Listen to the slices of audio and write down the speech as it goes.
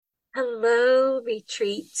Hello,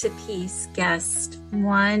 Retreat to Peace guest,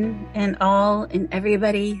 one and all, and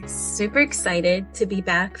everybody. Super excited to be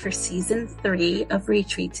back for season 3 of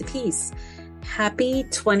Retreat to Peace. Happy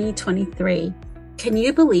 2023. Can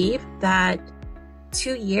you believe that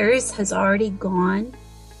 2 years has already gone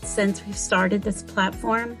since we've started this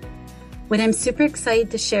platform? What I'm super excited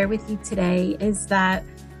to share with you today is that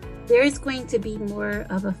there is going to be more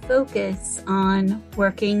of a focus on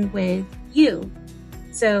working with you.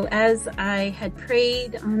 So as I had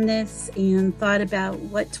prayed on this and thought about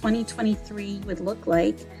what 2023 would look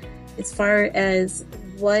like, as far as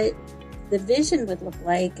what the vision would look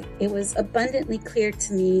like, it was abundantly clear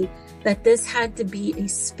to me that this had to be a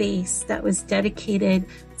space that was dedicated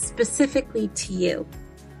specifically to you.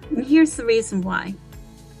 And here's the reason why.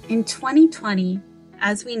 In 2020,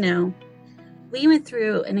 as we know, we went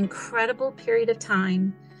through an incredible period of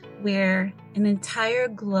time where an entire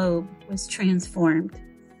globe was transformed.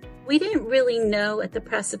 We didn't really know at the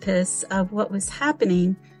precipice of what was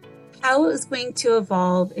happening, how it was going to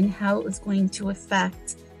evolve and how it was going to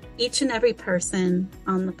affect each and every person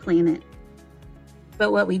on the planet.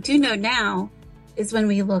 But what we do know now is when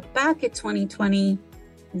we look back at 2020,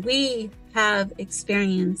 we have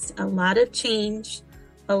experienced a lot of change,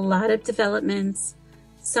 a lot of developments,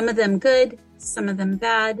 some of them good, some of them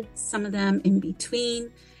bad, some of them in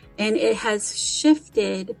between, and it has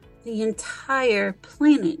shifted the entire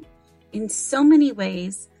planet in so many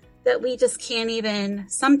ways that we just can't even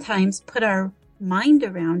sometimes put our mind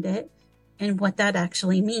around it and what that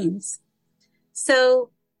actually means.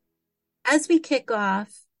 So as we kick off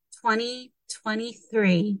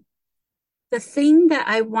 2023, the thing that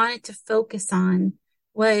I wanted to focus on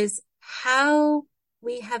was how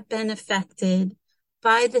we have been affected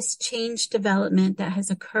by this change development that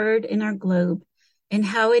has occurred in our globe and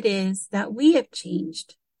how it is that we have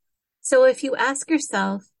changed. So if you ask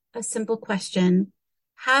yourself a simple question,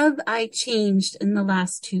 have I changed in the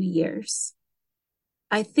last 2 years?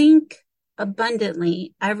 I think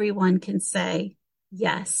abundantly everyone can say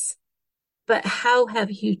yes, but how have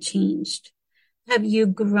you changed? Have you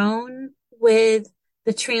grown with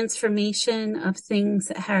the transformation of things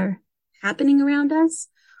that are happening around us?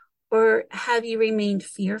 Or have you remained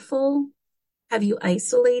fearful? Have you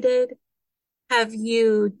isolated? Have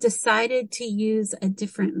you decided to use a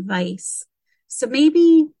different vice? So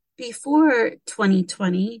maybe before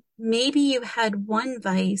 2020, maybe you had one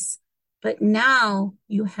vice, but now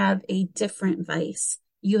you have a different vice.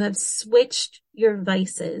 You have switched your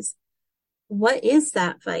vices. What is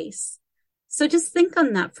that vice? So just think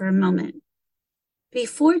on that for a moment.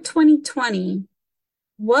 Before 2020,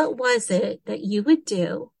 what was it that you would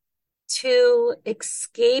do to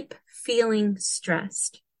escape feeling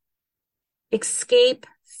stressed, escape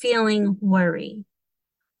feeling worry,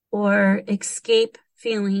 or escape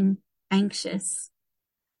feeling anxious,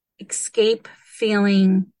 escape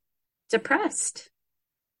feeling depressed,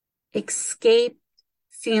 escape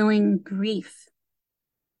feeling grief?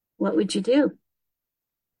 What would you do?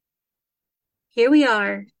 Here we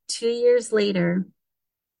are 2 years later.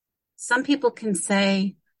 Some people can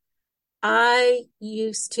say, I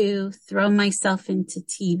used to throw myself into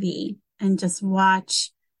TV and just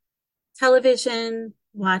watch television,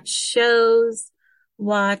 watch shows,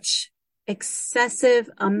 watch excessive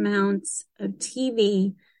amounts of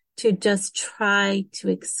TV to just try to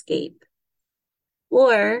escape.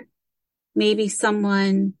 Or maybe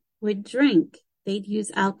someone would drink, they'd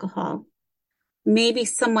use alcohol. Maybe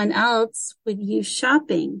someone else would use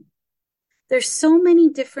shopping. There's so many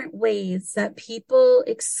different ways that people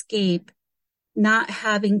escape not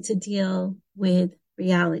having to deal with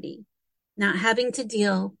reality, not having to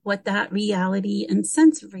deal what that reality and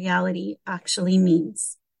sense of reality actually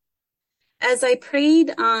means. As I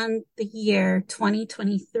prayed on the year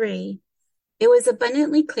 2023, it was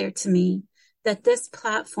abundantly clear to me that this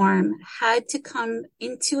platform had to come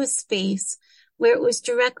into a space where it was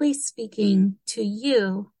directly speaking to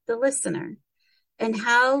you, the listener, and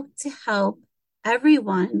how to help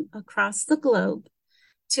everyone across the globe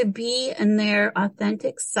to be in their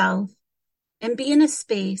authentic self and be in a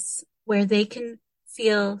space where they can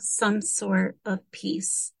feel some sort of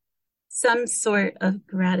peace, some sort of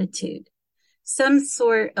gratitude, some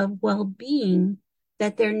sort of well-being,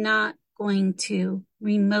 that they're not going to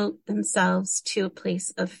remote themselves to a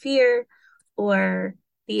place of fear or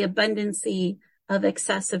the abundancy of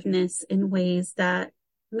excessiveness in ways that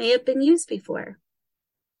may have been used before.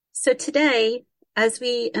 So today, as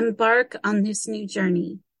we embark on this new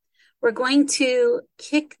journey, we're going to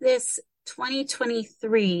kick this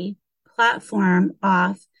 2023 platform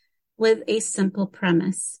off with a simple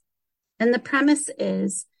premise. And the premise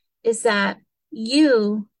is that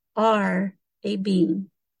you are a being.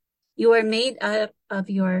 You are made up of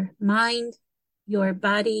your mind, your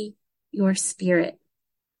body, your spirit.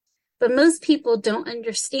 But most people don't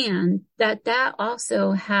understand that that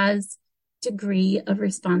also has degree of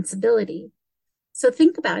responsibility. So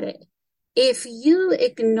think about it. If you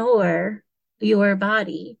ignore your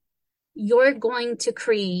body, you're going to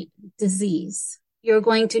create disease. You're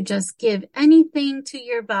going to just give anything to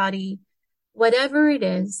your body, whatever it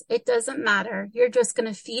is, it doesn't matter. You're just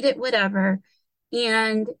going to feed it whatever.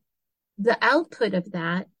 And the output of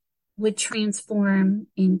that would transform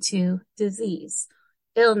into disease,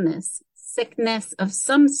 illness, sickness of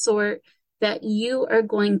some sort that you are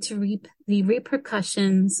going to reap the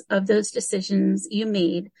repercussions of those decisions you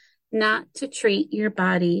made not to treat your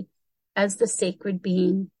body as the sacred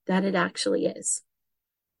being that it actually is.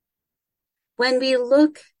 When we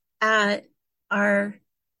look at our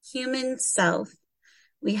human self,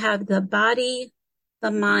 we have the body,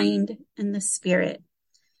 the mind, and the spirit.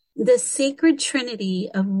 The sacred trinity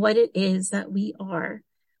of what it is that we are,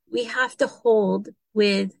 we have to hold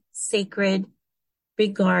with sacred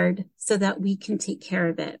regard so that we can take care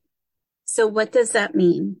of it. So what does that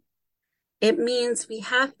mean? It means we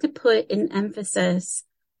have to put an emphasis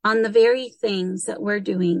on the very things that we're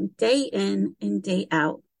doing day in and day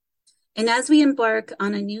out. And as we embark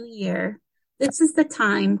on a new year, this is the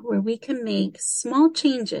time where we can make small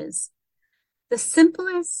changes, the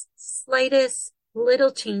simplest, slightest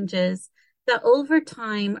little changes that over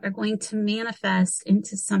time are going to manifest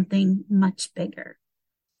into something much bigger.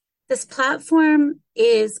 This platform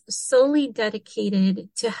is solely dedicated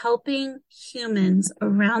to helping humans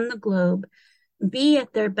around the globe be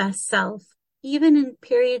at their best self, even in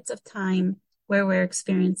periods of time where we're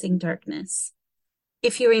experiencing darkness.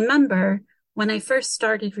 If you remember, when I first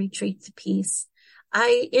started Retreat to Peace,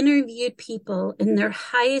 I interviewed people in their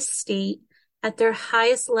highest state, at their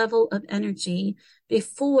highest level of energy,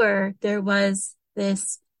 before there was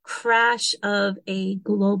this crash of a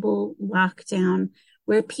global lockdown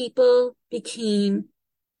where people became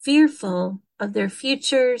fearful of their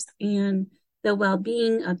futures and the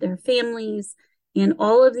well-being of their families and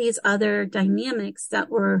all of these other dynamics that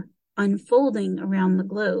were unfolding around the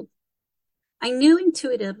globe. I knew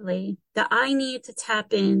intuitively that I needed to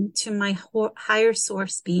tap into my higher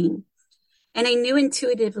source being. And I knew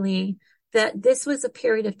intuitively that this was a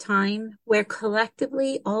period of time where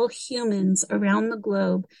collectively all humans around the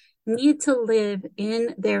globe need to live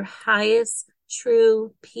in their highest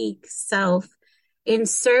true peak self and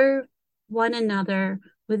serve one another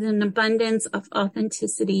with an abundance of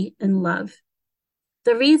authenticity and love.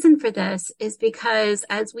 The reason for this is because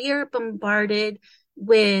as we are bombarded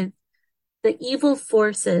with the evil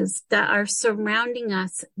forces that are surrounding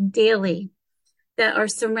us daily, that are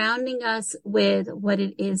surrounding us with what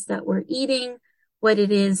it is that we're eating, what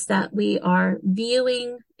it is that we are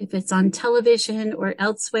viewing, if it's on television or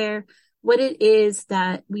elsewhere, what it is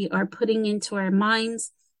that we are putting into our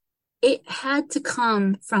minds. It had to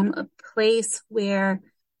come from a place where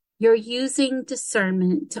you're using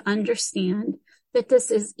discernment to understand that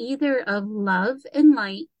this is either of love and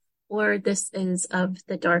light or this is of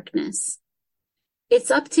the darkness.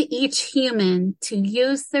 It's up to each human to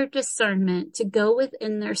use their discernment to go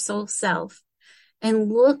within their soul self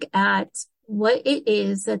and look at what it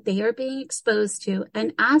is that they are being exposed to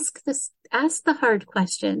and ask the hard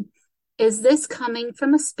question. Is this coming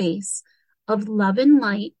from a space of love and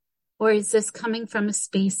light, or is this coming from a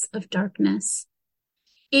space of darkness?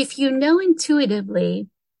 If you know intuitively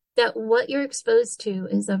that what you're exposed to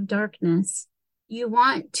is of darkness, you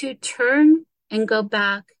want to turn and go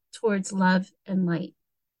back towards love and light,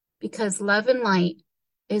 because love and light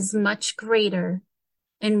is much greater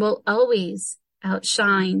and will always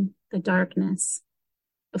outshine the darkness.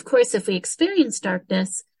 Of course, if we experience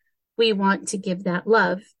darkness, we want to give that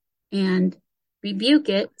love and rebuke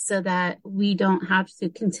it so that we don't have to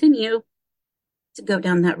continue to go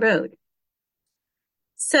down that road.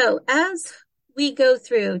 So as we go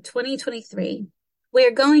through 2023,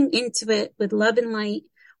 we're going into it with love and light.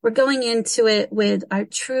 We're going into it with our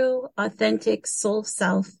true, authentic soul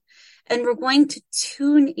self. And we're going to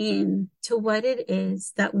tune in to what it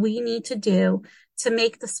is that we need to do to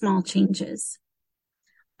make the small changes.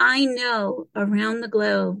 I know around the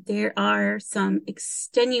globe, there are some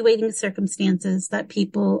extenuating circumstances that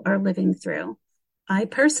people are living through. I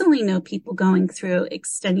personally know people going through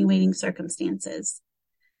extenuating circumstances.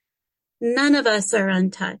 None of us are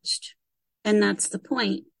untouched. And that's the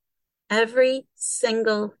point. Every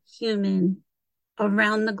single human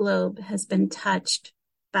around the globe has been touched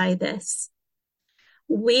by this.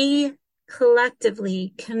 We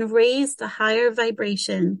collectively can raise the higher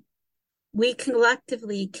vibration we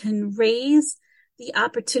collectively can raise the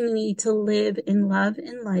opportunity to live in love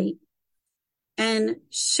and light and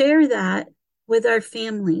share that with our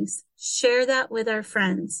families, share that with our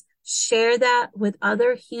friends, share that with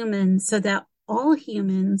other humans so that all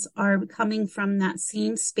humans are coming from that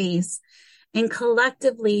same space. And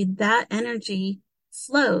collectively, that energy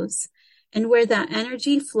flows. And where that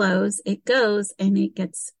energy flows, it goes and it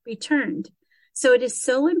gets returned. So it is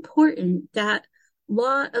so important that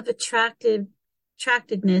law of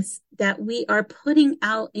attractiveness that we are putting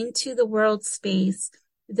out into the world space,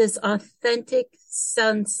 this authentic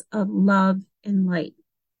sense of love and light.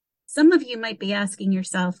 Some of you might be asking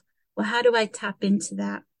yourself, well, how do I tap into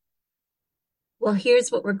that? Well, here's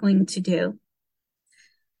what we're going to do.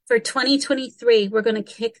 For 2023, we're going to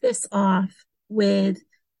kick this off with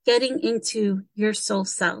getting into your soul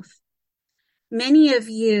self. Many of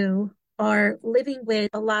you are living with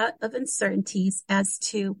a lot of uncertainties as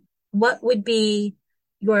to what would be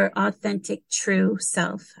your authentic, true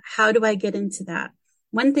self. How do I get into that?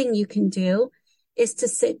 One thing you can do is to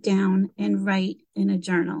sit down and write in a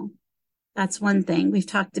journal. That's one thing. We've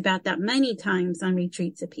talked about that many times on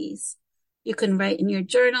Retreats of Peace. You can write in your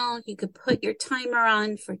journal. You could put your timer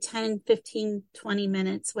on for 10, 15, 20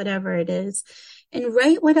 minutes, whatever it is, and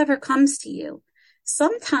write whatever comes to you.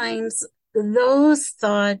 Sometimes those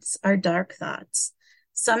thoughts are dark thoughts.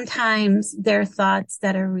 Sometimes they're thoughts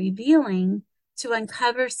that are revealing to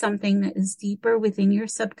uncover something that is deeper within your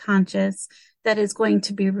subconscious that is going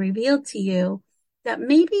to be revealed to you that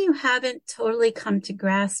maybe you haven't totally come to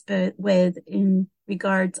grasp it with in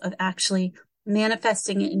regards of actually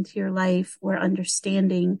manifesting it into your life or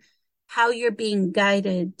understanding how you're being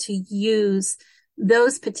guided to use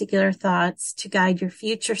those particular thoughts to guide your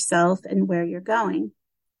future self and where you're going.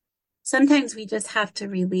 Sometimes we just have to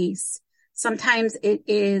release. Sometimes it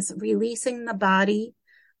is releasing the body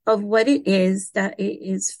of what it is that it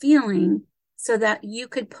is feeling so that you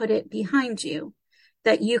could put it behind you,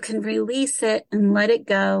 that you can release it and let it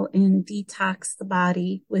go and detox the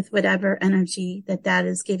body with whatever energy that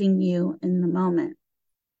is giving you in the moment.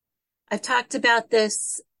 I've talked about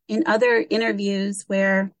this in other interviews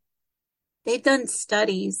where they've done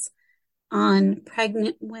studies on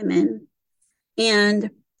pregnant women, and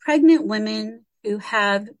pregnant women who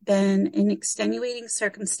have been in extenuating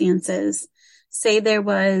circumstances, say there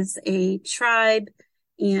was a tribe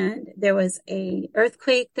and there was a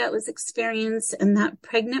earthquake that was experienced, and that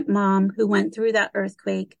pregnant mom who went through that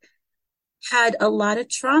earthquake had a lot of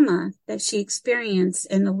trauma that she experienced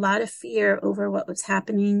and a lot of fear over what was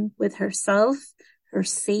happening with herself, her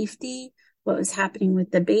safety, what was happening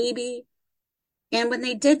with the baby. And when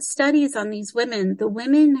they did studies on these women, the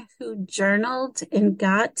women who journaled and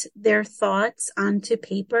got their thoughts onto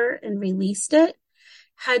paper and released it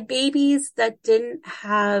had babies that didn't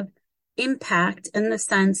have impact in the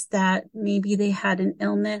sense that maybe they had an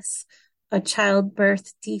illness, a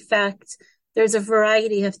childbirth defect. There's a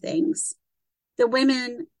variety of things. The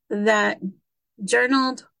women that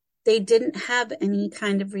journaled, they didn't have any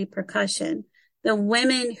kind of repercussion. The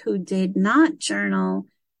women who did not journal,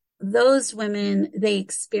 those women, they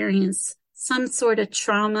experienced some sort of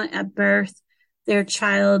trauma at birth. Their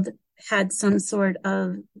child had some sort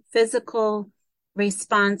of physical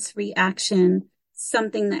response, reaction,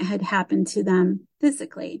 something that had happened to them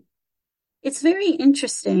physically. It's very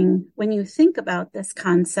interesting when you think about this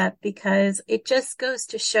concept because it just goes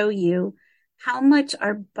to show you how much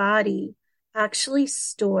our body actually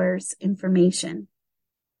stores information.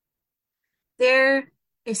 There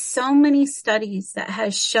is so many studies that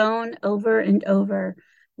has shown over and over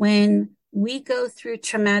when we go through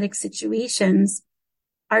traumatic situations,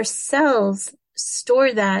 our cells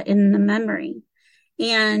store that in the memory.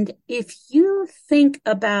 And if you think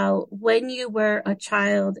about when you were a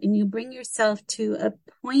child and you bring yourself to a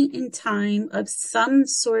point in time of some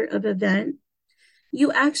sort of event,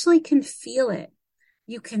 you actually can feel it.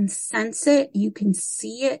 You can sense it. You can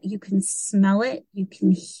see it. You can smell it. You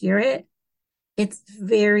can hear it. It's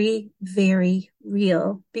very, very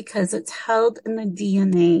real because it's held in the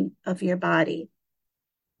DNA of your body.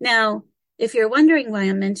 Now, if you're wondering why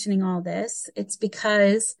I'm mentioning all this, it's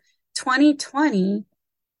because 2020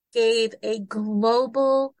 gave a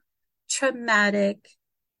global traumatic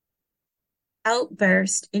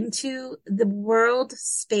outburst into the world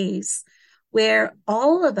space where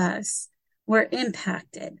all of us were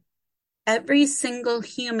impacted. Every single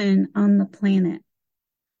human on the planet.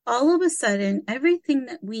 All of a sudden, everything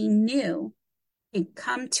that we knew had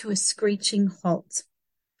come to a screeching halt.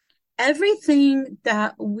 Everything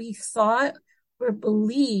that we thought or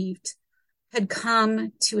believed had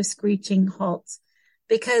come to a screeching halt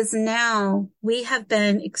because now we have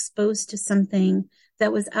been exposed to something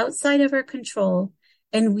that was outside of our control,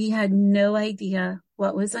 and we had no idea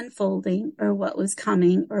what was unfolding or what was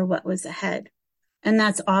coming or what was ahead. And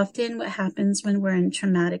that's often what happens when we're in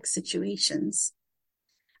traumatic situations.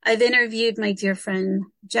 I've interviewed my dear friend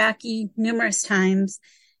Jackie numerous times,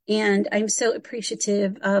 and I'm so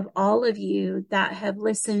appreciative of all of you that have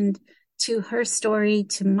listened to her story,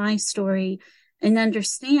 to my story, and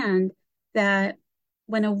understand that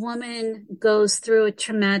when a woman goes through a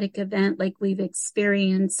traumatic event like we've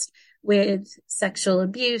experienced with sexual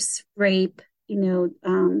abuse, rape,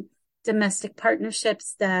 domestic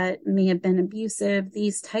partnerships that may have been abusive,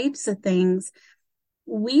 these types of things,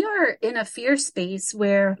 we are in a fear space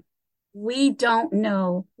where we don't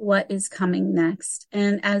know what is coming next.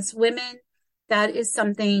 And as women, that is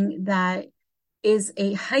something that is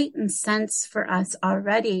a heightened sense for us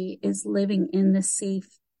already, is living in the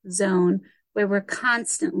safe zone where we're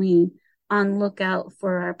constantly on lookout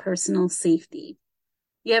for our personal safety.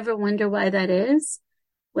 You ever wonder why that is?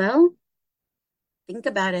 Well, think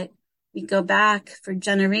about it. We go back for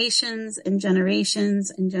generations and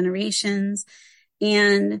generations and generations.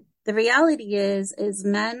 And the reality is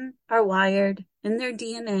men are wired in their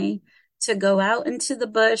DNA to go out into the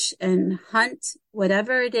bush and hunt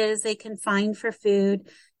whatever it is they can find for food,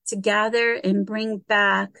 to gather and bring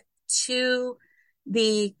back to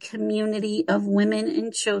the community of women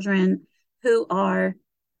and children who are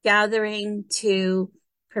gathering to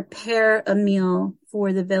prepare a meal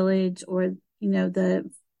for the village or,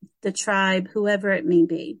 the tribe, whoever it may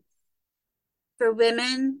be. For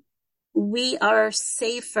women, we are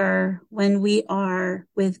safer when we are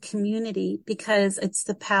with community because it's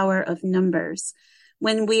the power of numbers.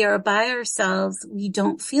 When we are by ourselves, we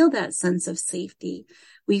don't feel that sense of safety.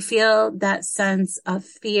 We feel that sense of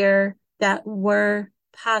fear that we're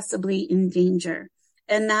possibly in danger.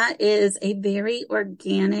 And that is a very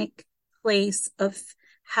organic place of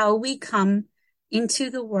how we come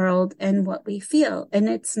into the world and what we feel. And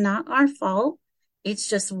it's not our fault. It's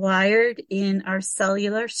just wired in our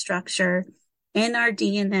cellular structure, in our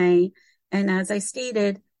DNA. And as I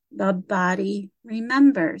stated, the body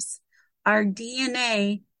remembers. Our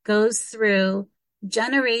DNA goes through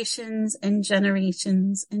generations and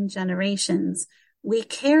generations and generations. We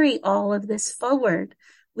carry all of this forward.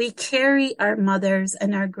 We carry our mother's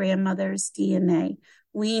and our grandmother's DNA.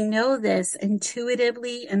 We know this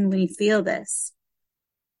intuitively and we feel this.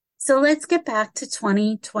 So let's get back to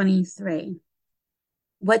 2023.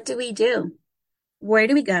 What do we do? Where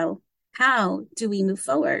do we go? How do we move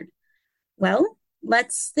forward? Well,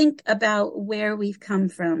 let's think about where we've come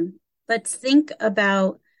from. Let's think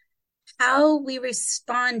about how we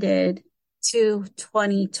responded to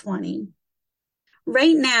 2020.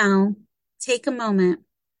 Right now, take a moment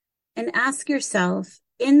and ask yourself,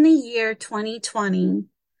 in the year 2020,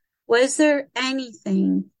 was there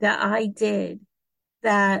anything that I did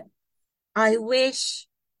that I wish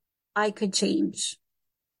I could change?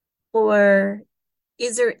 Or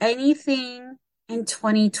is there anything in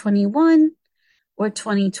 2021 or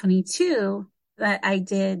 2022 that I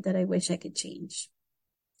did that I wish I could change?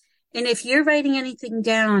 And if you're writing anything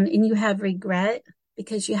down and you have regret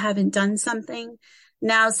because you haven't done something,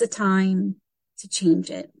 now's the time to change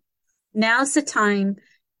it. Now's the time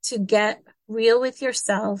to get real with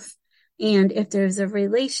yourself. And if there's a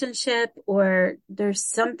relationship or there's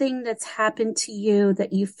something that's happened to you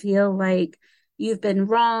that you feel like you've been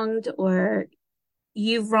wronged or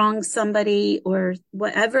you've wronged somebody or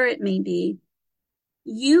whatever it may be,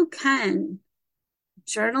 you can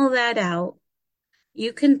journal that out.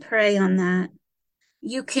 You can pray on that.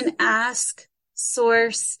 You can ask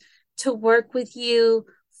Source to work with you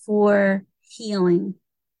for healing.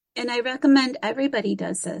 And I recommend everybody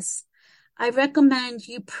does this. I recommend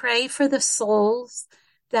you pray for the souls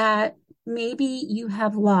that maybe you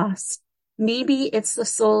have lost. Maybe it's the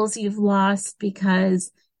souls you've lost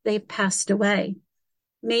because they've passed away.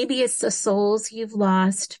 Maybe it's the souls you've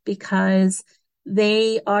lost because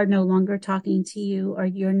they are no longer talking to you or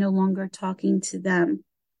you're no longer talking to them.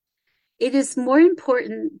 It is more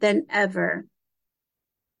important than ever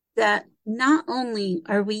that not only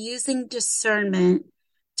are we using discernment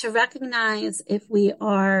to recognize if we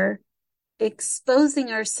are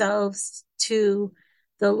exposing ourselves to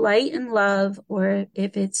the light and love or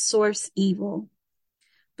if it's source evil,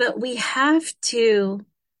 but we have to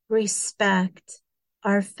respect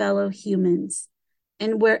our fellow humans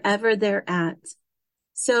and wherever they're at.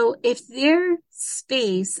 So if their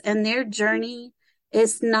space and their journey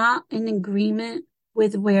is not in agreement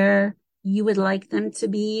with where you would like them to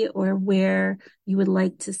be or where you would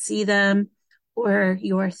like to see them or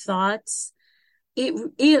your thoughts,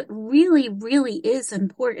 it really, really is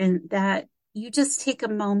important that you just take a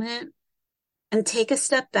moment and take a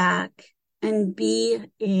step back and be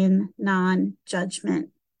in non-judgment.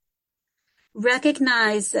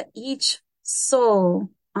 Recognize that each soul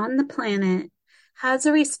on the planet has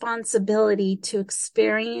a responsibility to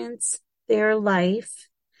experience their life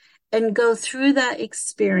and go through that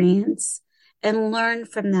experience and learn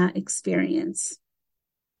from that experience.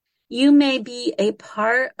 You may be a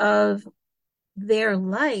part of their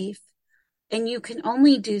life and you can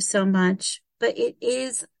only do so much, but it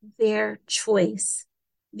is their choice.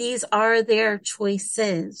 These are their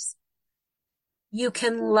choices. You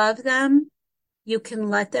can love them. You can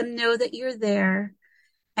let them know that you're there.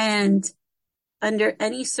 And under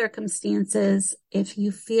any circumstances, if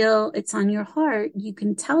you feel it's on your heart, you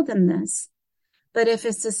can tell them this. But if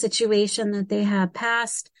it's a situation that they have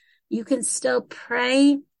passed, you can still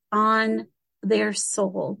pray on their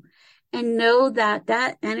soul and know that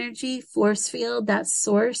that energy force field, that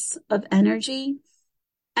source of energy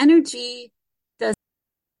does.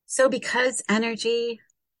 So because energy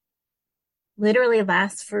literally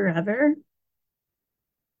lasts forever,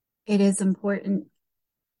 it is important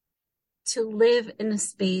to live in a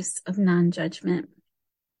space of non-judgment.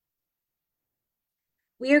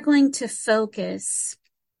 We are going to focus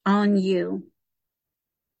on you.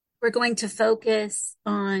 We're going to focus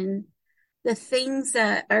on the things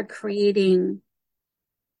that are creating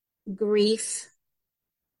grief,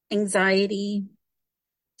 anxiety,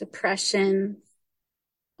 depression,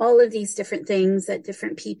 all of these different things that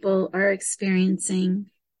different people are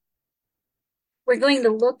experiencing. We're going to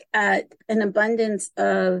look at an abundance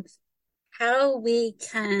of how we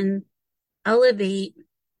can elevate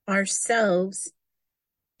ourselves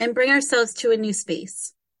and bring ourselves to a new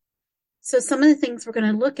space. So some of the things we're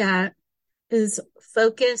going to look at is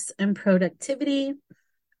focus and productivity.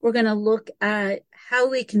 We're going to look at how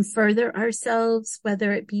we can further ourselves,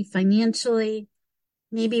 whether it be financially,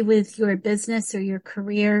 maybe with your business or your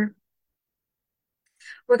career.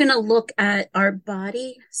 We're going to look at our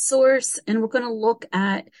body source, and we're going to look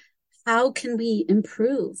at how can we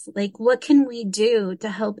improve? Like, what can we do to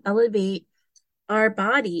help elevate our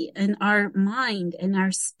body and our mind and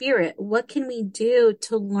our spirit? What can we do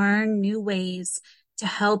to learn new ways to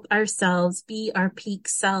help ourselves be our peak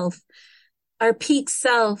self? Our peak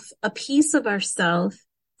self, a piece of ourself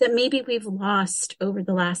that maybe we've lost over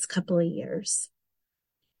the last couple of years.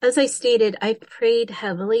 As I stated, I prayed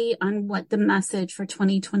heavily on what the message for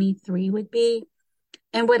 2023 would be.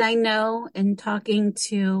 And what I know in talking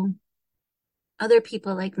to other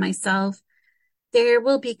people like myself, there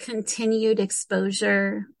will be continued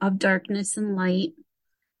exposure of darkness and light.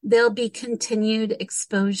 There'll be continued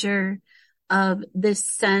exposure of this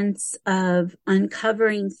sense of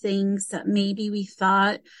uncovering things that maybe we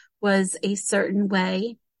thought was a certain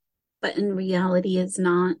way, but in reality is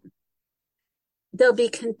not. There'll be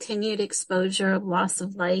continued exposure of loss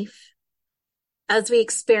of life. As we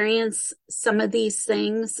experience some of these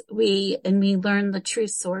things, we learn the true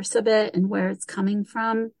source of it and where it's coming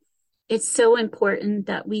from. It's so important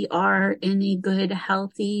that we are in a good,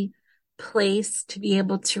 healthy place to be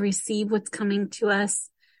able to receive what's coming to us,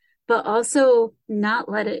 but also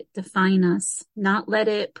not let it define us, not let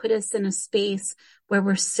it put us in a space where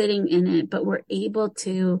we're sitting in it, but we're able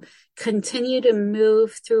to continue to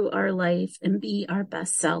move through our life and be our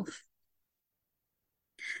best self.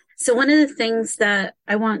 So one of the things that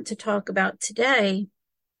I want to talk about today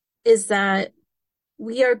is that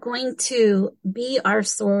we are going to be our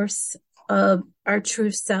source of our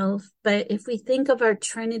true self. But if we think of our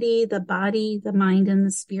Trinity, the body, the mind, and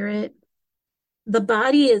the spirit, the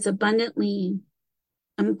body is abundantly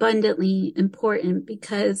important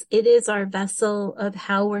because it is our vessel of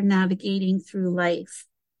how we're navigating through life.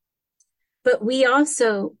 But we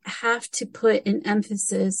also have to put an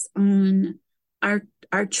emphasis on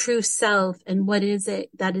our true self and what is it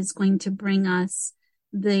that is going to bring us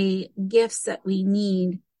the gifts that we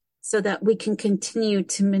need so that we can continue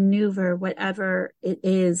to maneuver whatever it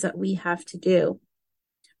is that we have to do.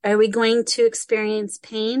 Are we going to experience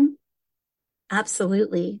pain?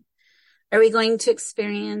 Absolutely. Are we going to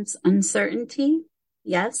experience uncertainty?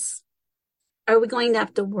 Yes. Are we going to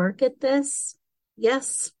have to work at this?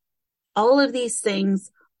 Yes. All of these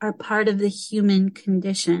things are part of the human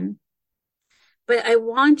condition. But I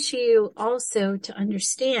want you also to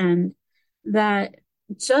understand that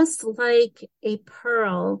just like a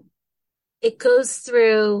pearl, it goes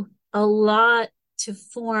through a lot to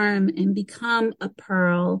form and become a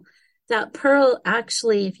pearl. That pearl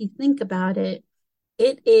actually, if you think about it,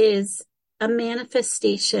 it is a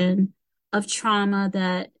manifestation of trauma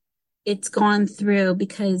that it's gone through,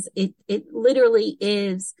 because it literally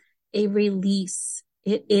is a release.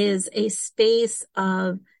 It is a space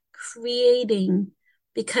of creating,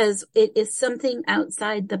 because it is something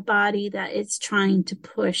outside the body that it's trying to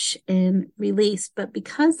push and release. But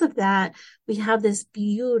because of that, we have this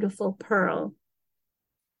beautiful pearl.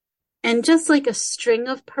 And just like a string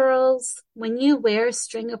of pearls, when you wear a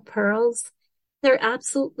string of pearls, they're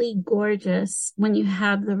absolutely gorgeous when you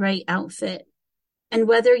have the right outfit. And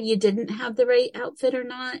whether you didn't have the right outfit or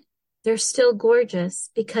not, they're still gorgeous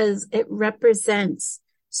because it represents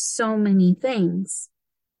so many things.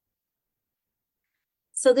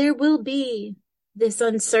 So there will be this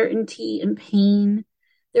uncertainty and pain.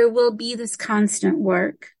 There will be this constant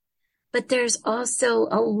work, but there's also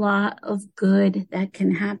a lot of good that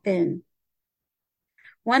can happen.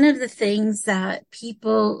 One of the things that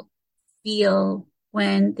people feel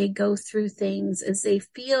when they go through things is they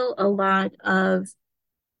feel a lot of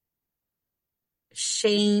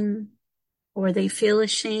shame, or they feel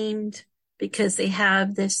ashamed because they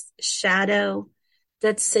have this shadow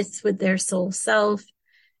that sits with their soul self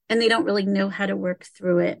and they don't really know how to work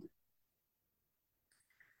through it.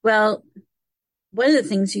 Well, one of the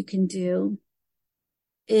things you can do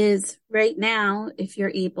is right now, if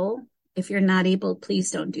you're able, if you're not able,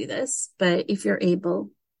 please don't do this, but if you're able,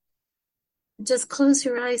 just close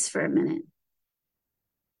your eyes for a minute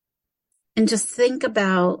and just think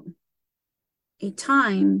about a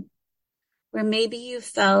time where maybe you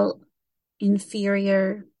felt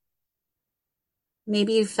inferior,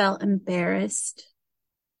 maybe you felt embarrassed,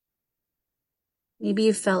 maybe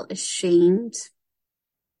you felt ashamed,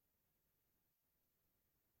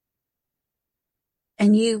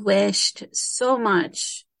 and you wished so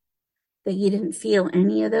much that you didn't feel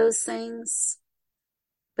any of those things,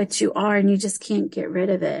 but you are, and you just can't get rid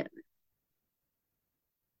of it.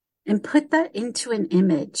 And put that into an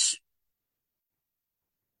image.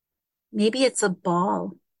 Maybe it's a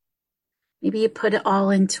ball. Maybe you put it all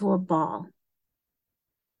into a ball,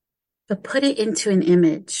 but put it into an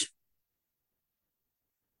image.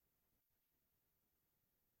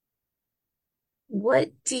 What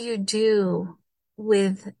do you do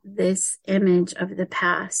with this image of the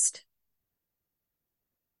past?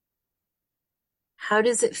 How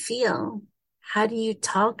does it feel? How do you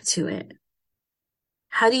talk to it?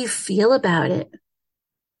 How do you feel about it?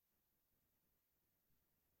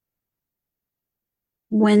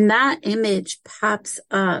 When that image pops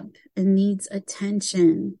up and needs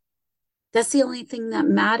attention, that's the only thing that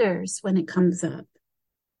matters when it comes up.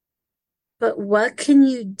 But what can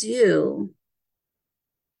you do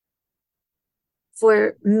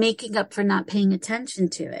for making up for not paying attention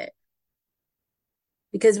to it?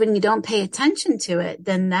 Because when you don't pay attention to it,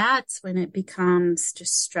 then that's when it becomes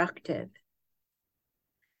destructive.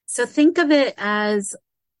 So think of it as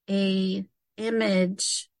a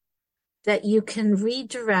image that you can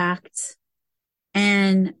redirect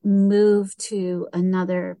and move to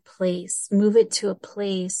another place, move it to a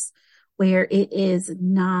place where it is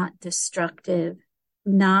not destructive,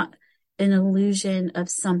 not an illusion of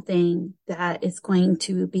something that is going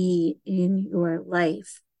to be in your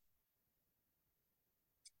life.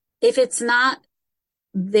 If it's not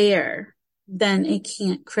there, then it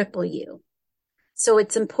can't cripple you. So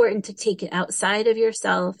it's important to take it outside of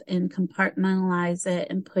yourself and compartmentalize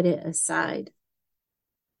it and put it aside.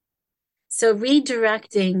 So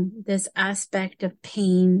redirecting this aspect of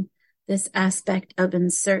pain, this aspect of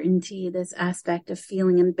uncertainty, this aspect of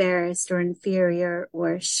feeling embarrassed or inferior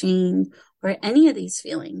or ashamed or any of these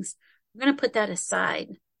feelings, we're going to put that aside.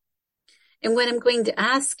 And what I'm going to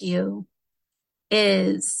ask you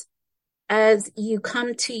is, as you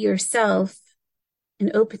come to yourself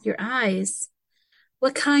and open your eyes,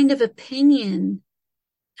 what kind of opinion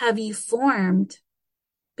have you formed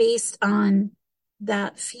based on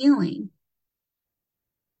that feeling?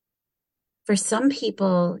 For some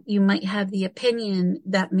people, you might have the opinion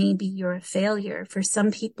that maybe you're a failure. For some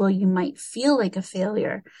people, you might feel like a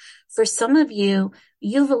failure. For some of you,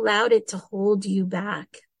 you've allowed it to hold you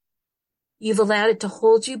back. You've allowed it to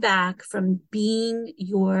hold you back from being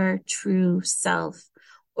your true self,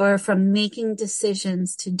 or from making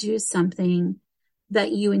decisions to do something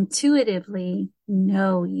that you intuitively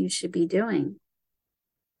know you should be doing.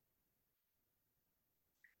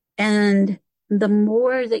 And the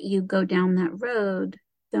more that you go down that road,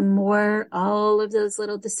 the more all of those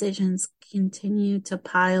little decisions continue to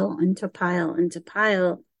pile into pile into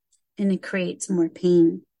pile, and it creates more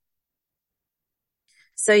pain.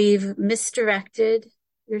 So you've misdirected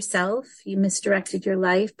yourself. You misdirected your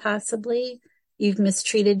life, possibly. You've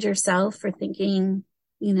mistreated yourself for thinking,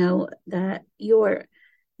 that you're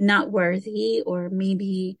not worthy, or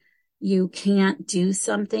maybe you can't do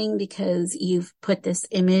something because you've put this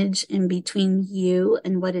image in between you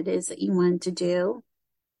and what it is that you want to do.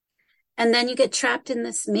 And then you get trapped in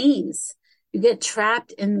this maze. You get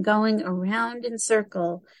trapped in going around in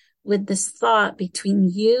circle with this thought between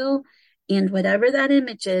you and whatever that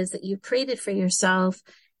image is that you created for yourself,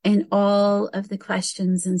 and all of the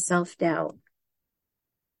questions and self-doubt.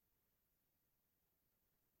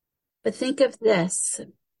 But think of this.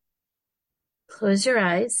 Close your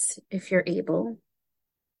eyes if you're able,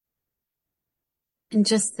 and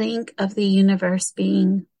just think of the universe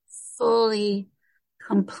being fully,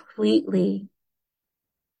 completely,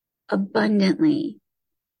 abundantly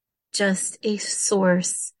just a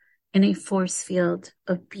source and a force field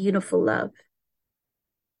of beautiful love.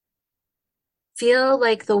 Feel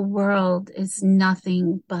like the world is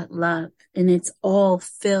nothing but love, and it's all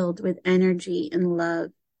filled with energy and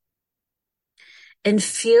love. And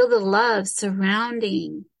feel the love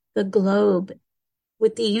surrounding the globe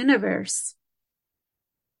with the universe.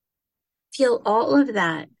 Feel all of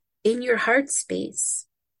that in your heart space.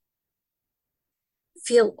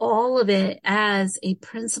 Feel all of it as a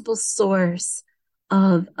principal source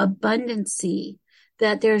of abundancy,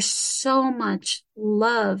 that there's so much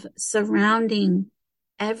love surrounding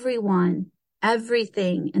everyone,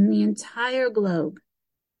 everything in the entire globe,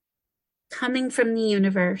 coming from the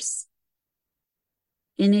universe.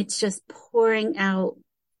 And it's just pouring out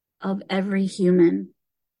of every human.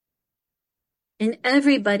 And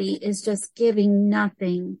everybody is just giving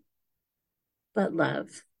nothing but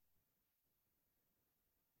love.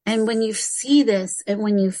 And when you see this and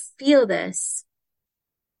when you feel this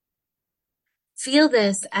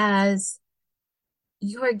as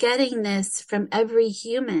you are getting this from every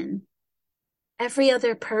human, every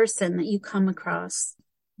other person that you come across.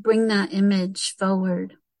 Bring that image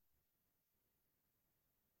forward.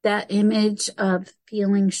 That image of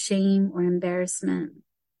feeling shame or embarrassment.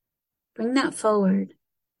 Bring that forward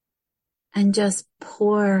and just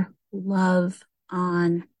pour love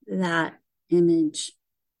on that image.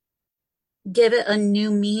 Give it a new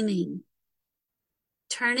meaning.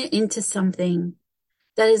 Turn it into something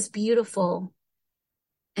that is beautiful.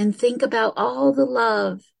 And think about all the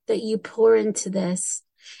love that you pour into this.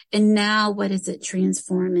 And now what does it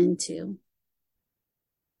transform into?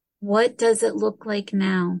 What does it look like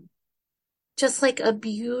now? Just like a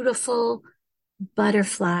beautiful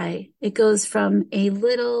butterfly. It goes from a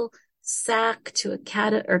little sac to a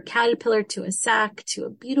caterpillar to a sac to a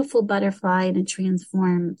beautiful butterfly, and it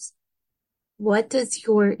transforms. What does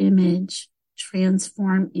your image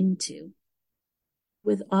transform into?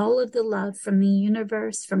 With all of the love from the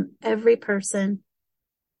universe, from every person,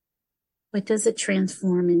 what does it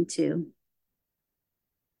transform into?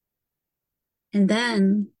 And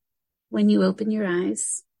then when you open your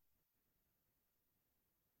eyes,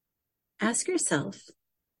 ask yourself,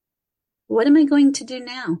 what am I going to do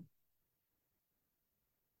now?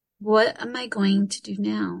 What am I going to do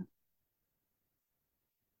now?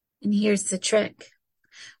 And here's the trick.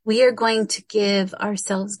 We are going to give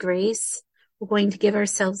ourselves grace. We're going to give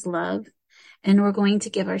ourselves love, and we're going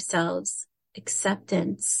to give ourselves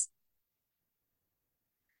acceptance.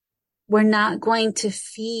 We're not going to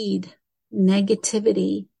feed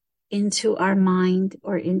negativity into our mind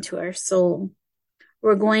or into our soul.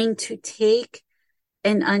 We're going to take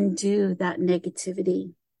and undo that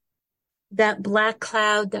negativity. That black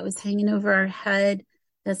cloud that was hanging over our head,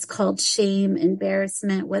 that's called shame,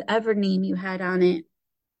 embarrassment, whatever name you had on it,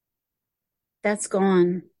 that's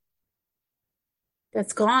gone.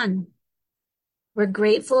 That's gone. We're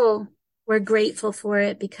grateful. We're grateful for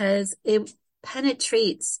it because it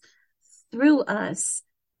penetrates through us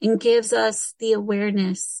and gives us the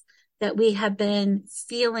awareness that we have been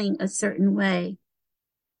feeling a certain way.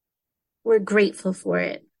 We're grateful for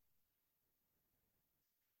it.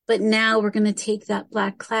 But now we're going to take that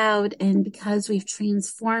black cloud, and because we've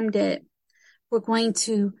transformed it, we're going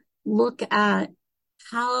to look at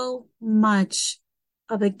how much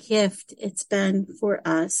of a gift it's been for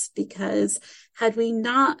us, because had we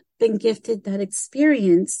not been gifted that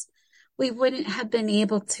experience, we wouldn't have been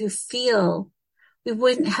able to feel, we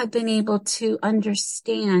wouldn't have been able to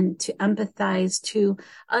understand, to empathize, to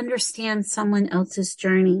understand someone else's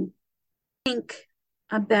journey. Think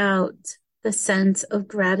about the sense of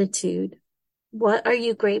gratitude. What are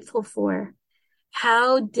you grateful for?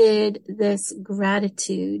 How did this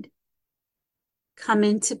gratitude come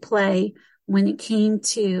into play when it came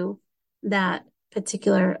to that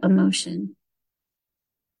particular emotion?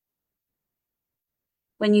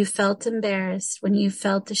 When you felt embarrassed, when you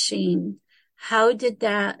felt ashamed, how did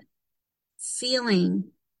that feeling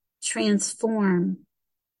transform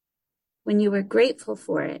when you were grateful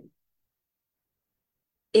for it?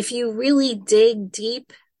 If you really dig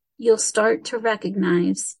deep, you'll start to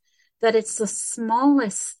recognize that it's the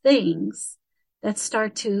smallest things that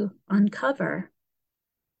start to uncover.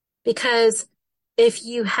 Because if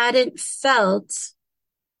you hadn't felt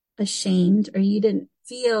ashamed, or you didn't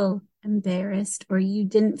feel embarrassed, or you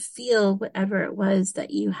didn't feel whatever it was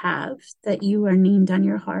that you have, that you are named on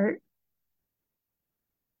your heart,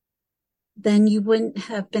 then you wouldn't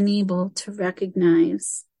have been able to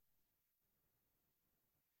recognize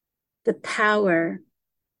the power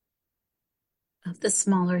of the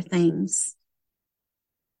smaller things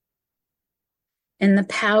and the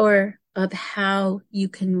power of how you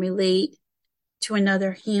can relate to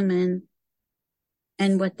another human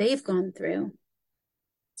and what they've gone through.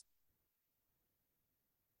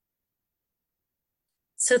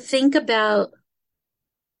 So think about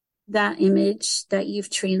that image that you've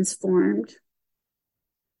transformed.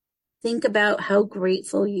 Think about how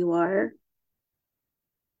grateful you are.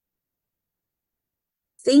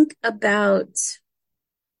 Think about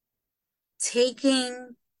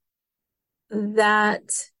taking that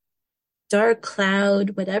dark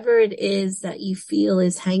cloud, whatever it is that you feel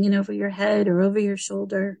is hanging over your head or over your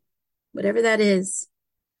shoulder, whatever that is,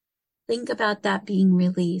 think about that being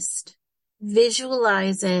released.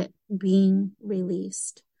 Visualize it being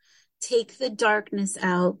released. Take the darkness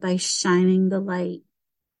out by shining the light.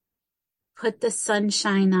 Put the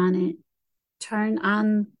sunshine on it. Turn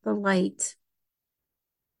on the light.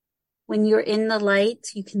 When you're in the light,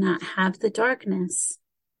 you cannot have the darkness.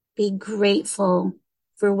 Be grateful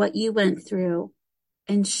for what you went through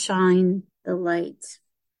and shine the light.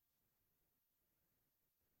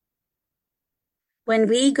 When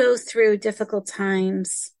we go through difficult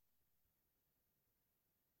times,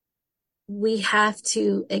 we have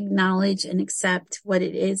to acknowledge and accept what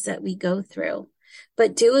it is that we go through,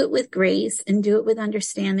 but do it with grace and do it with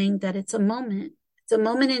understanding that it's a moment. It's a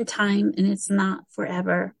moment in time and it's not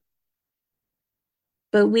forever.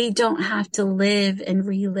 But we don't have to live and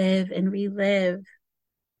relive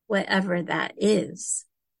whatever that is.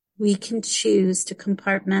 We can choose to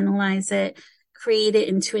compartmentalize it, create it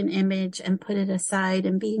into an image and put it aside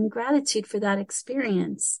and be in gratitude for that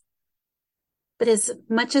experience. But as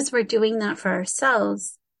much as we're doing that for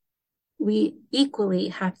ourselves, we equally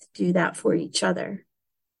have to do that for each other.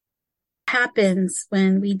 What happens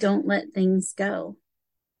when we don't let things go?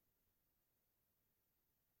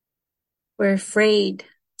 We're afraid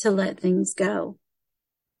to let things go.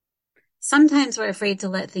 Sometimes we're afraid to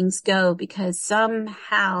let things go because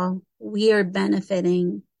somehow we are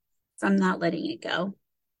benefiting from not letting it go.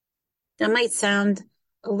 That might sound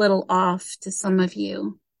a little off to some of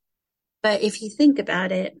you, but if you think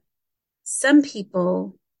about it, some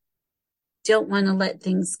people don't want to let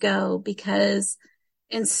things go because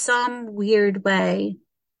in some weird way,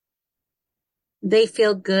 they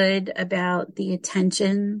feel good about the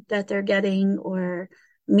attention that they're getting, or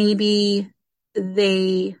maybe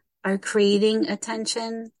they are creating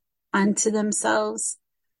attention onto themselves,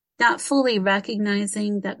 not fully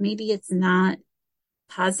recognizing that maybe it's not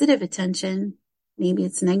positive attention, maybe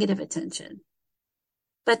it's negative attention.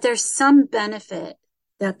 But there's some benefit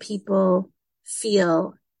that people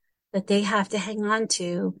feel that they have to hang on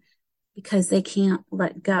to because they can't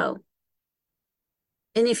let go.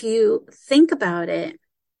 And if you think about it,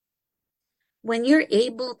 when you're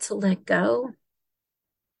able to let go,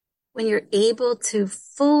 when you're able to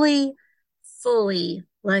fully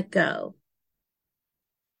let go,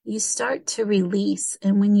 you start to release.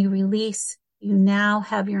 And when you release, you now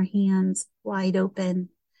have your hands wide open.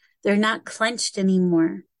 They're not clenched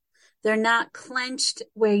anymore. They're not clenched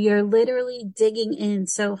where you're literally digging in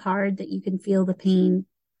so hard that you can feel the pain.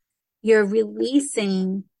 You're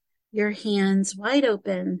releasing your hands wide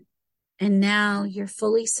open, and now you're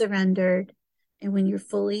fully surrendered. And when you're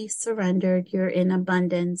fully surrendered, you're in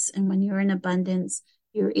abundance. And when you're in abundance,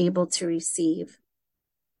 you're able to receive.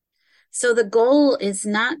 So the goal is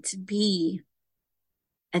not to be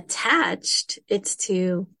attached, it's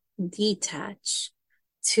to detach,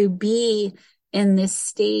 to be in this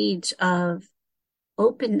stage of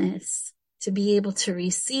openness, to be able to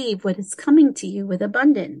receive what is coming to you with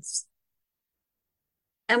abundance.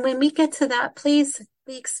 And when we get to that place,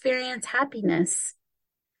 we experience happiness.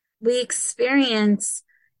 We experience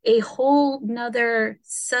a whole nother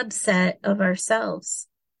subset of ourselves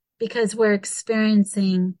because we're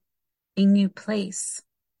experiencing a new place.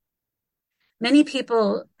 Many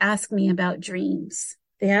people ask me about dreams.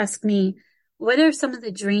 They ask me, what are some of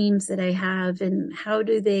the dreams that I have and how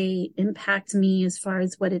do they impact me as far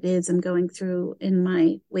as what it is I'm going through in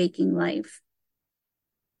my waking life?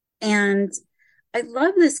 And I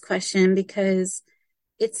love this question because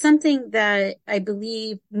it's something that I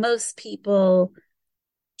believe most people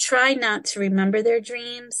try not to remember their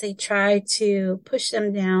dreams. They try to push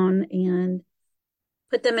them down and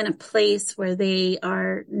put them in a place where they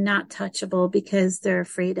are not touchable because they're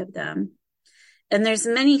afraid of them. And there's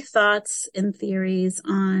many thoughts and theories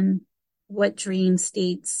on what dream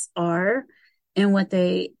states are and what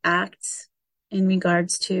they act in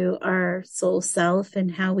regards to our soul self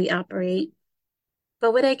and how we operate.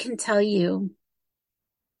 But what I can tell you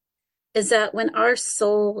is that when our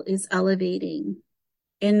soul is elevating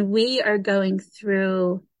and we are going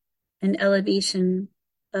through an elevation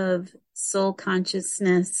of soul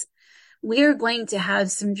consciousness, we are going to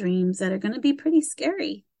have some dreams that are going to be pretty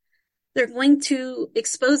scary. They're going to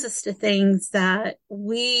expose us to things that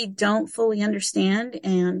we don't fully understand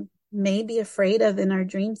and may be afraid of in our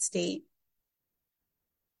dream state.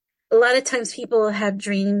 A lot of times people have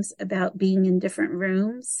dreams about being in different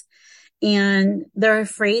rooms, and they're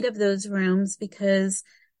afraid of those rooms because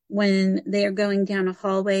when they are going down a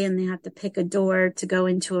hallway and they have to pick a door to go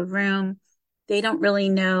into a room, they don't really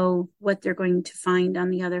know what they're going to find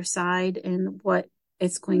on the other side and what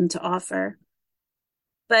it's going to offer.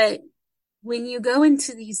 But when you go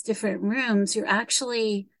into these different rooms, you're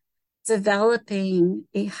actually developing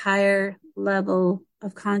a higher level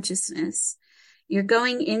of consciousness. You're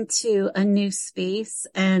going into a new space.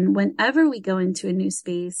 And whenever we go into a new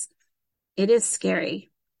space, it is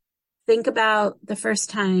scary. Think about the first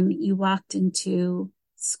time you walked into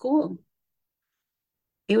school.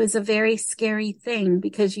 It was a very scary thing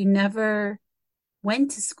because you never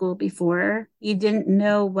went to school before. You didn't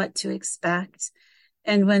know what to expect.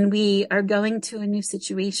 And when we are going to a new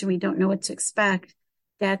situation, we don't know what to expect.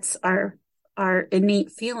 That's our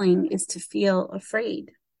innate feeling, is to feel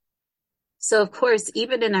afraid. So of course,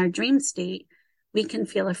 even in our dream state, we can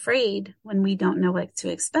feel afraid when we don't know what to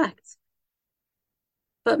expect.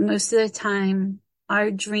 But most of the time, our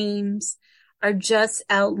dreams are just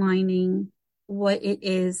outlining what it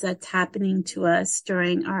is that's happening to us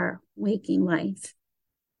during our waking life.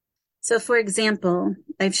 So for example,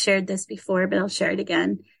 I've shared this before, but I'll share it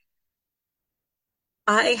again.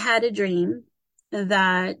 I had a dream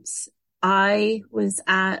that I was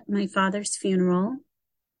at my father's funeral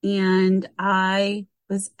and I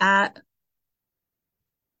was at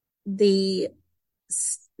the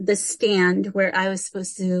stand where I was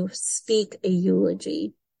supposed to speak a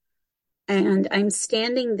eulogy. And I'm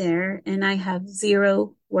standing there and I have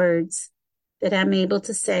 0 words that I'm able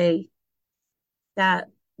to say that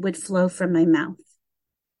would flow from my mouth.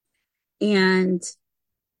 And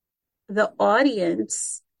the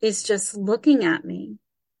audience is just looking at me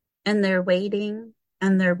and they're waiting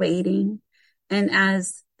and they're waiting. And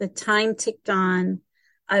as the time ticked on,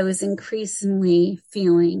 I was increasingly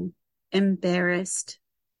feeling embarrassed.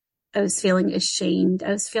 I was feeling ashamed.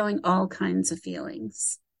 I was feeling all kinds of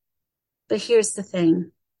feelings. But here's the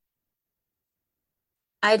thing.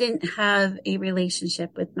 I didn't have a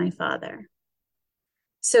relationship with my father.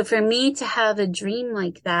 So for me to have a dream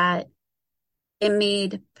like that, it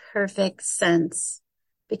made perfect sense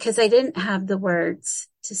because I didn't have the words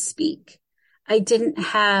to speak. I didn't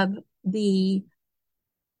have the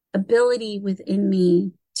ability within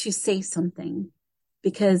me to say something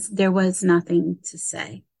because there was nothing to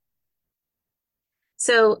say.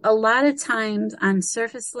 So a lot of times on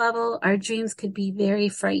surface level, our dreams could be very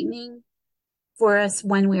frightening for us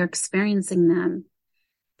when we're experiencing them.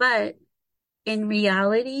 But in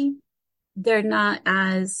reality, they're not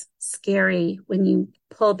as scary when you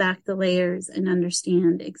pull back the layers and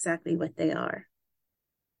understand exactly what they are.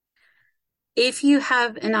 If you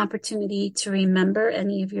have an opportunity to remember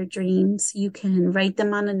any of your dreams, you can write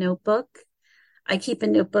them on a notebook. I keep a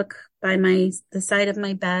notebook by the side of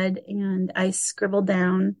my bed and I scribble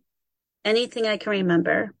down anything I can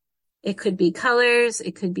remember. It could be colors,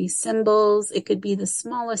 it could be symbols, it could be the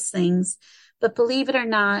smallest things. But believe it or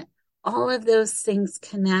not, all of those things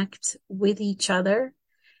connect with each other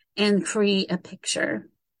and create a picture.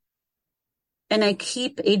 And I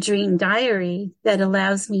keep a dream diary that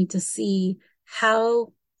allows me to see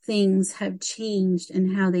how things have changed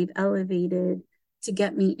and how they've elevated to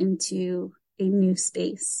get me into a new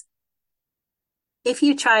space. If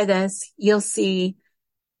you try this, you'll see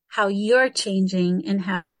how you're changing and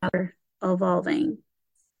how you're evolving.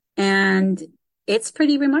 And it's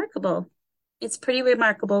pretty remarkable. It's pretty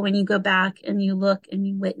remarkable when you go back and you look and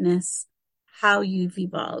you witness how you've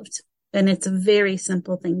evolved. And it's a very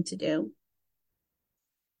simple thing to do.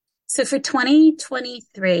 So for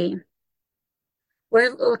 2023,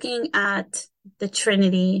 we're looking at the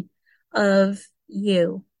Trinity of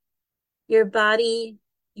you, your body,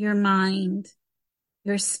 your mind,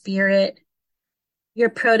 your spirit, your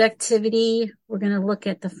productivity. We're going to look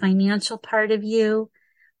at the financial part of you.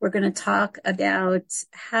 We're going to talk about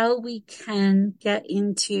how we can get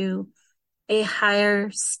into a higher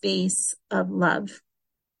space of love.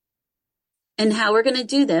 And how we're going to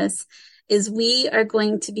do this is we are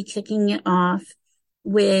going to be kicking it off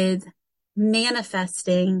with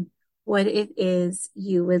manifesting what it is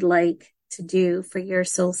you would like to do for your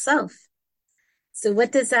soul self. So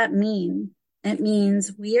what does that mean? It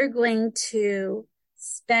means we are going to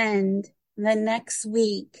spend the next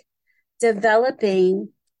week developing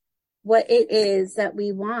what it is that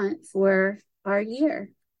we want for our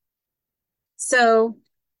year. So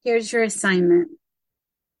here's your assignment.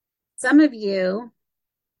 Some of you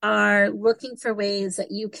are looking for ways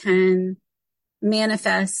that you can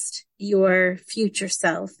manifest your future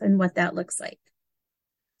self and what that looks like.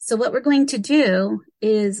 So what we're going to do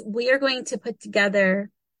is we are going to put together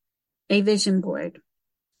a vision board.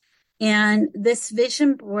 And this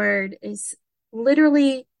vision board is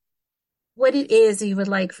literally what it is you would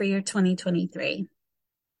like for your 2023.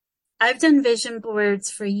 I've done vision boards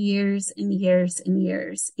for years and years and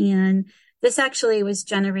years. And this actually was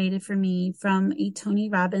generated for me from a Tony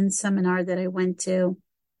Robbins seminar that I went to,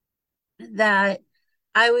 that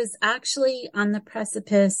I was actually on the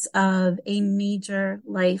precipice of a major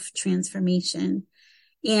life transformation.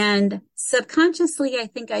 And subconsciously, I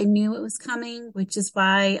think I knew it was coming, which is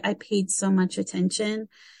why I paid so much attention.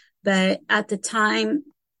 But at the time,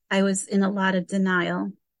 I was in a lot of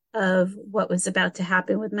denial of what was about to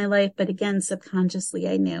happen with my life. But again, subconsciously,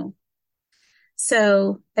 I knew.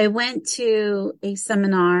 So I went to a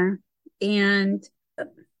seminar, and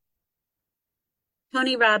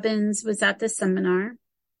Tony Robbins was at the seminar.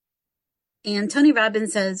 And Tony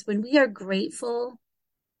Robbins says, when we are grateful,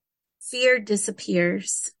 fear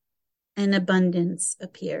disappears and abundance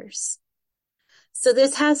appears. So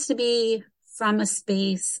this has to be from a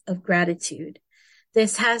space of gratitude.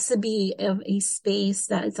 This has to be of a space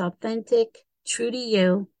that is authentic, true to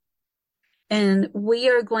you. And we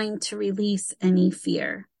are going to release any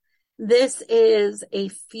fear. This is a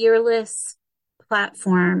fearless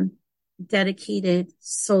platform dedicated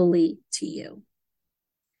solely to you.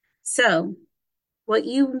 So what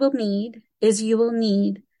you will need is you will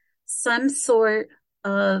need some sort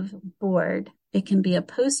of board. It can be a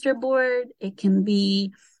poster board. It can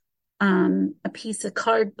be a piece of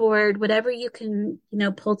cardboard, whatever you can,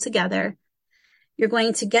 pull together. You're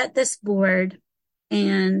going to get this board,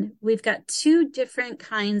 and we've got two different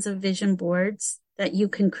kinds of vision boards that you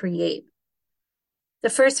can create. The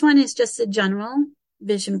first one is just a general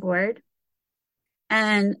vision board,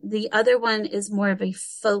 and the other one is more of a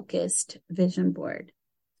focused vision board.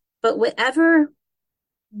 But whatever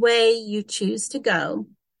way you choose to go,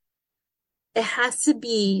 it has to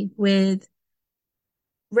be with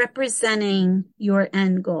representing your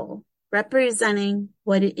end goal, representing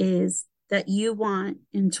what it is that you want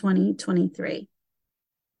in 2023.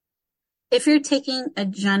 If you're taking a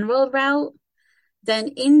general route, then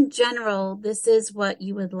in general, this is what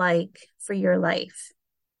you would like for your life.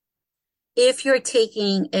 If you're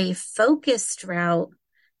taking a focused route,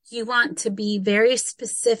 you want to be very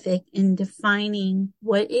specific in defining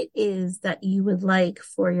what it is that you would like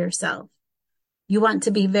for yourself. You want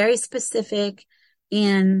to be very specific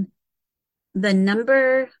in the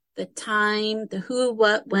number, the time, the who,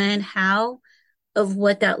 what, when, how of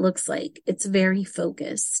what that looks like. It's very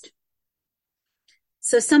focused.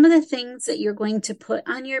 So some of the things that you're going to put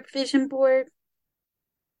on your vision board,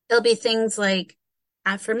 there'll be things like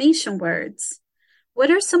affirmation words. What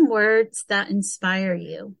are some words that inspire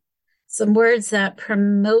you? Some words that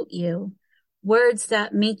promote you, words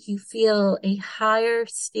that make you feel a higher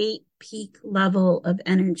state peak level of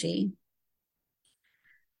energy.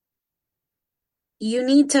 You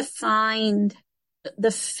need to find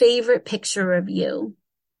the favorite picture of you,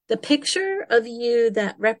 the picture of you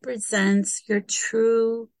that represents your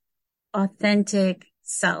true, authentic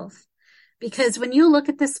self. Because when you look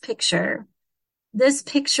at this picture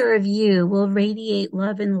of you will radiate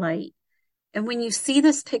love and light. And when you see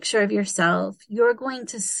this picture of yourself, you're going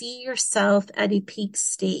to see yourself at a peak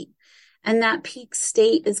state. And that peak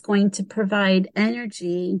state is going to provide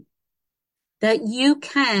energy that you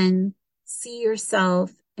can see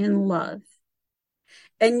yourself in love.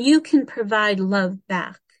 And you can provide love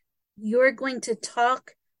back. You're going to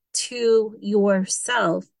talk to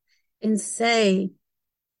yourself and say,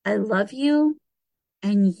 I love you,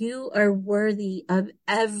 and you are worthy of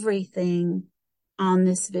everything on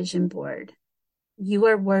this vision board. You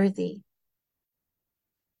are worthy.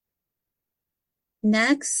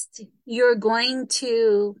 Next, you're going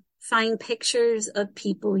to find pictures of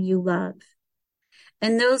people you love.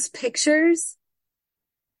 And those pictures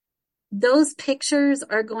those pictures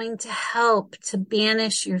are going to help to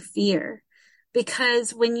banish your fear,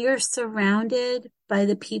 because when you're surrounded by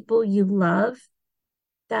the people you love,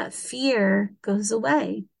 that fear goes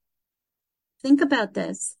away. Think about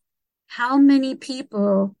this. How many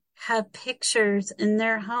people have pictures in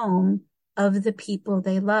their home of the people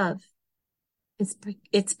they love?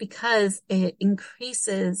 It's because it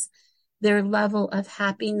increases their level of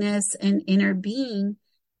happiness and inner being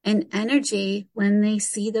and energy when they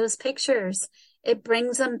see those pictures. It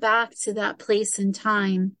brings them back to that place and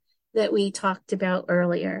time that we talked about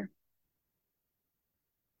earlier.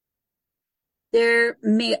 There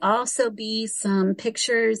may also be some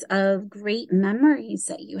pictures of great memories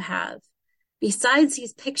that you have. Besides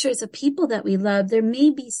these pictures of people that we love, there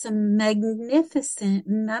may be some magnificent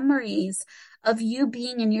memories of you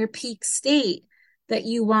being in your peak state that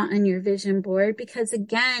you want on your vision board, because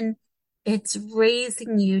again, it's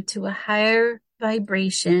raising you to a higher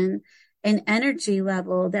vibration and energy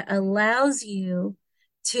level that allows you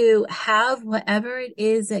to have whatever it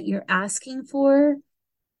is that you're asking for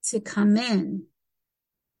to come in.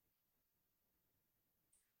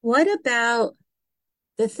 What about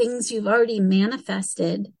the things you've already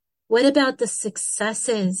manifested? What about the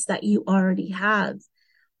successes that you already have?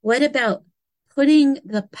 What about putting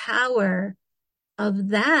the power of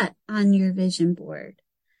that on your vision board,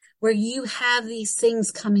 where you have these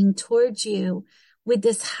things coming towards you with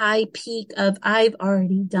this high peak of, I've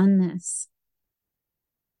already done this.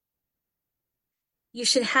 You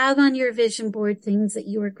should have on your vision board things that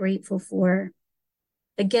you are grateful for.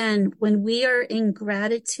 Again, when we are in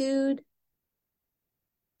gratitude,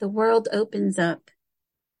 the world opens up.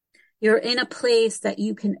 You're in a place that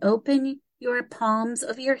you can open your palms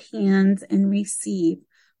of your hands and receive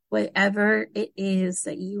whatever it is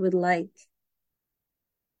that you would like.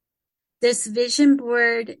 This vision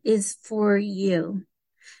board is for you.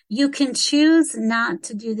 You can choose not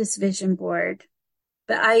to do this vision board,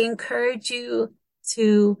 but I encourage you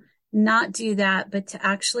to not do that, but to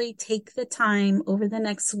actually take the time over the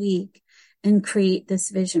next week and create this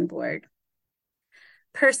vision board.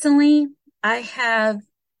 Personally, I have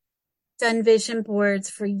done vision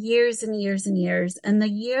boards for years and years and years. And the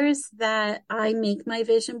years that I make my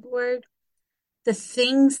vision board, the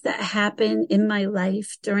things that happen in my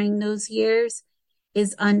life during those years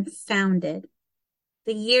is unfounded.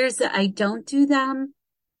 The years that I don't do them,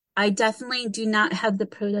 I definitely do not have the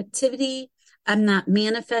productivity. I'm not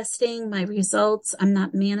manifesting my results. I'm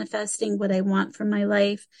not manifesting what I want from my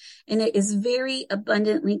life. And it is very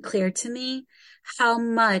abundantly clear to me how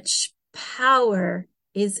much power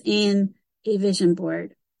is in a vision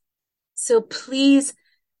board. So please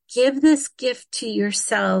give this gift to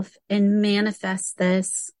yourself and manifest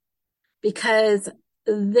this, because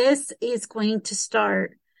this is going to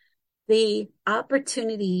start the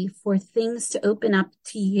opportunity for things to open up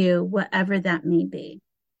to you, whatever that may be.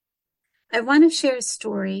 I want to share a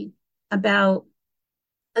story about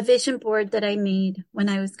a vision board that I made when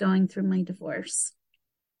I was going through my divorce.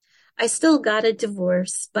 I still got a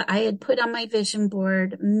divorce, but I had put on my vision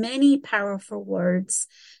board many powerful words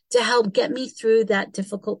to help get me through that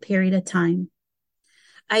difficult period of time.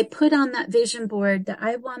 I put on that vision board that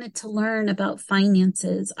I wanted to learn about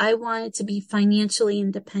finances. I wanted to be financially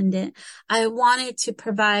independent. I wanted to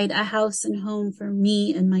provide a house and home for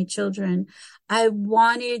me and my children. I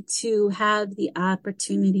wanted to have the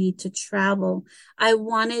opportunity to travel. I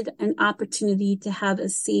wanted an opportunity to have a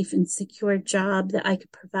safe and secure job that I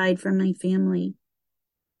could provide for my family.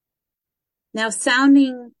 Now,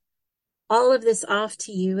 sounding all of this off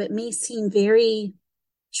to you, it may seem very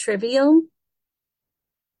trivial,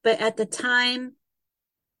 but at the time,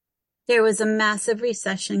 there was a massive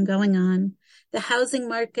recession going on. The housing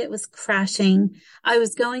market was crashing. I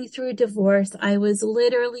was going through a divorce. I was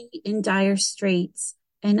literally in dire straits,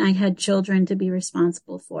 and I had children to be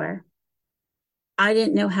responsible for. I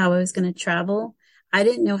didn't know how I was going to travel. I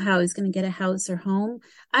didn't know how I was going to get a house or home.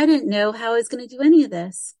 I didn't know how I was going to do any of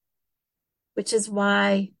this, which is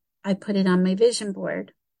why I put it on my vision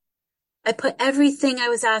board. I put everything I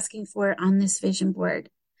was asking for on this vision board.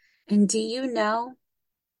 And do you know,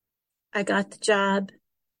 I got the job.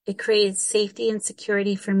 It created safety and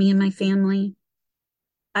security for me and my family.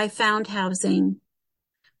 I found housing.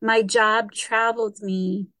 My job traveled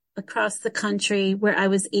me across the country where I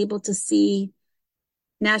was able to see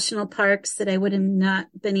national parks that I would have not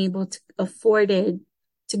been able to afforded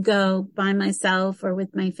to go by myself or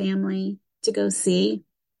with my family to go see.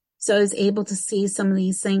 So I was able to see some of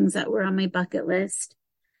these things that were on my bucket list,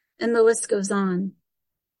 and the list goes on.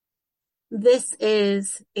 This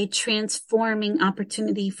is a transforming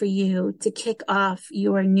opportunity for you to kick off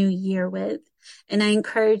your new year with. And I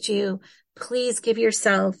encourage you, please give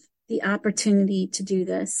yourself the opportunity to do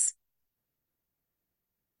this.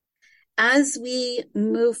 As we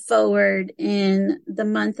move forward in the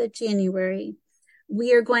month of January,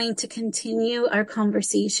 we are going to continue our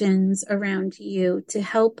conversations around you to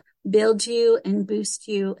help build you and boost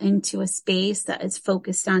you into a space that is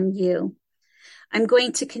focused on you. I'm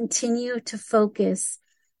going to continue to focus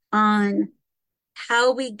on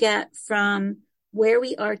how we get from where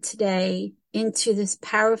we are today into this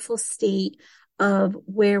powerful state of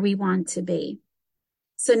where we want to be.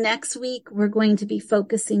 So next week, we're going to be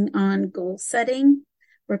focusing on goal setting.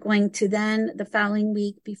 We're going to then the following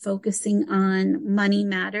week be focusing on money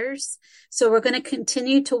matters. So we're going to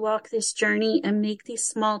continue to walk this journey and make these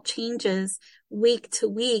small changes week to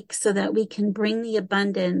week so that we can bring the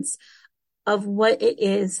abundance of what it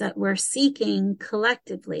is that we're seeking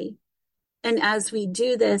collectively. And as we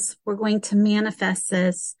do this, we're going to manifest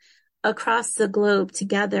this across the globe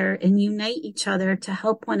together and unite each other to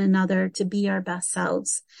help one another to be our best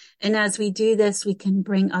selves. And as we do this, we can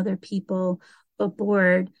bring other people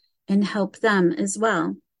aboard and help them as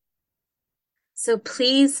well. So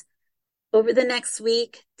please, over the next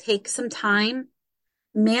week, take some time,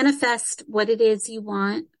 manifest what it is you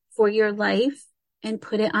want for your life, and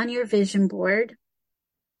put it on your vision board.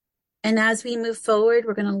 And as we move forward,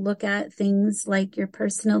 we're going to look at things like your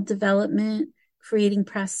personal development, creating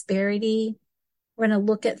prosperity. We're going to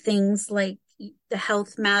look at things like the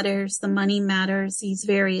health matters, the money matters, these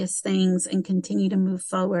various things, and continue to move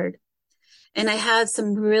forward. And I have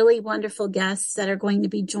some really wonderful guests that are going to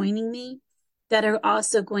be joining me that are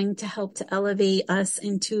also going to help to elevate us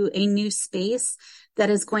into a new space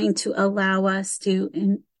that is going to allow us to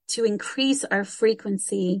increase our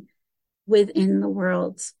frequency within the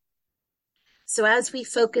world. So as we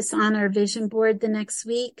focus on our vision board the next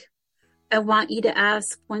week, I want you to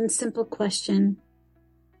ask one simple question.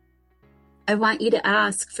 I want you to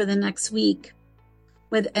ask for the next week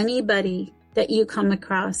with anybody that you come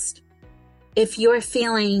across. If you're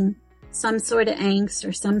feeling some sort of angst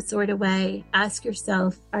or some sort of way, ask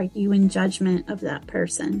yourself, are you in judgment of that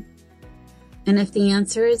person? And if the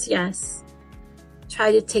answer is yes,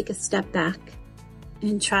 try to take a step back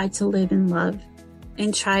and try to live in love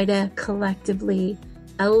and try to collectively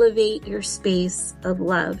elevate your space of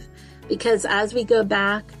love. Because as we go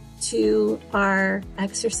back to our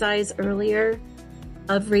exercise earlier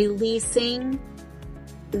of releasing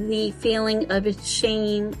the feeling of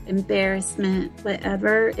shame, embarrassment,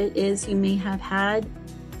 whatever it is you may have had,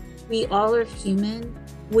 we all are human.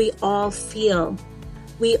 We all feel.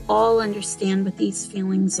 We all understand what these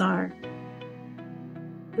feelings are.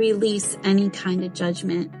 Release any kind of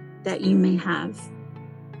judgment that you may have.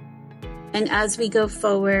 And as we go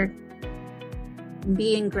forward,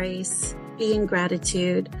 be in grace, be in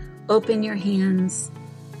gratitude, open your hands,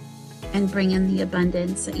 and bring in the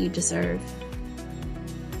abundance that you deserve.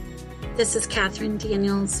 This is Catherine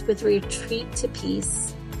Daniels with Retreat to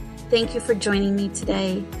Peace. Thank you for joining me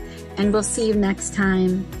today, and we'll see you next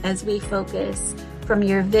time as we focus from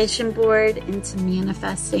your vision board into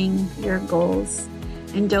manifesting your goals.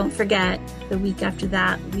 And don't forget, the week after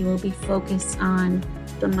that, we will be focused on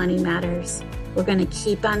the money matters. We're going to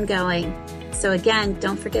keep on going. So again,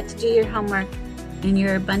 don't forget to do your homework. And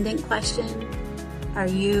your abundant question, are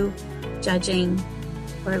you judging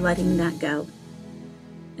or letting that go?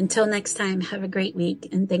 Until next time, have a great week.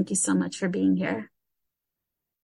 And thank you so much for being here.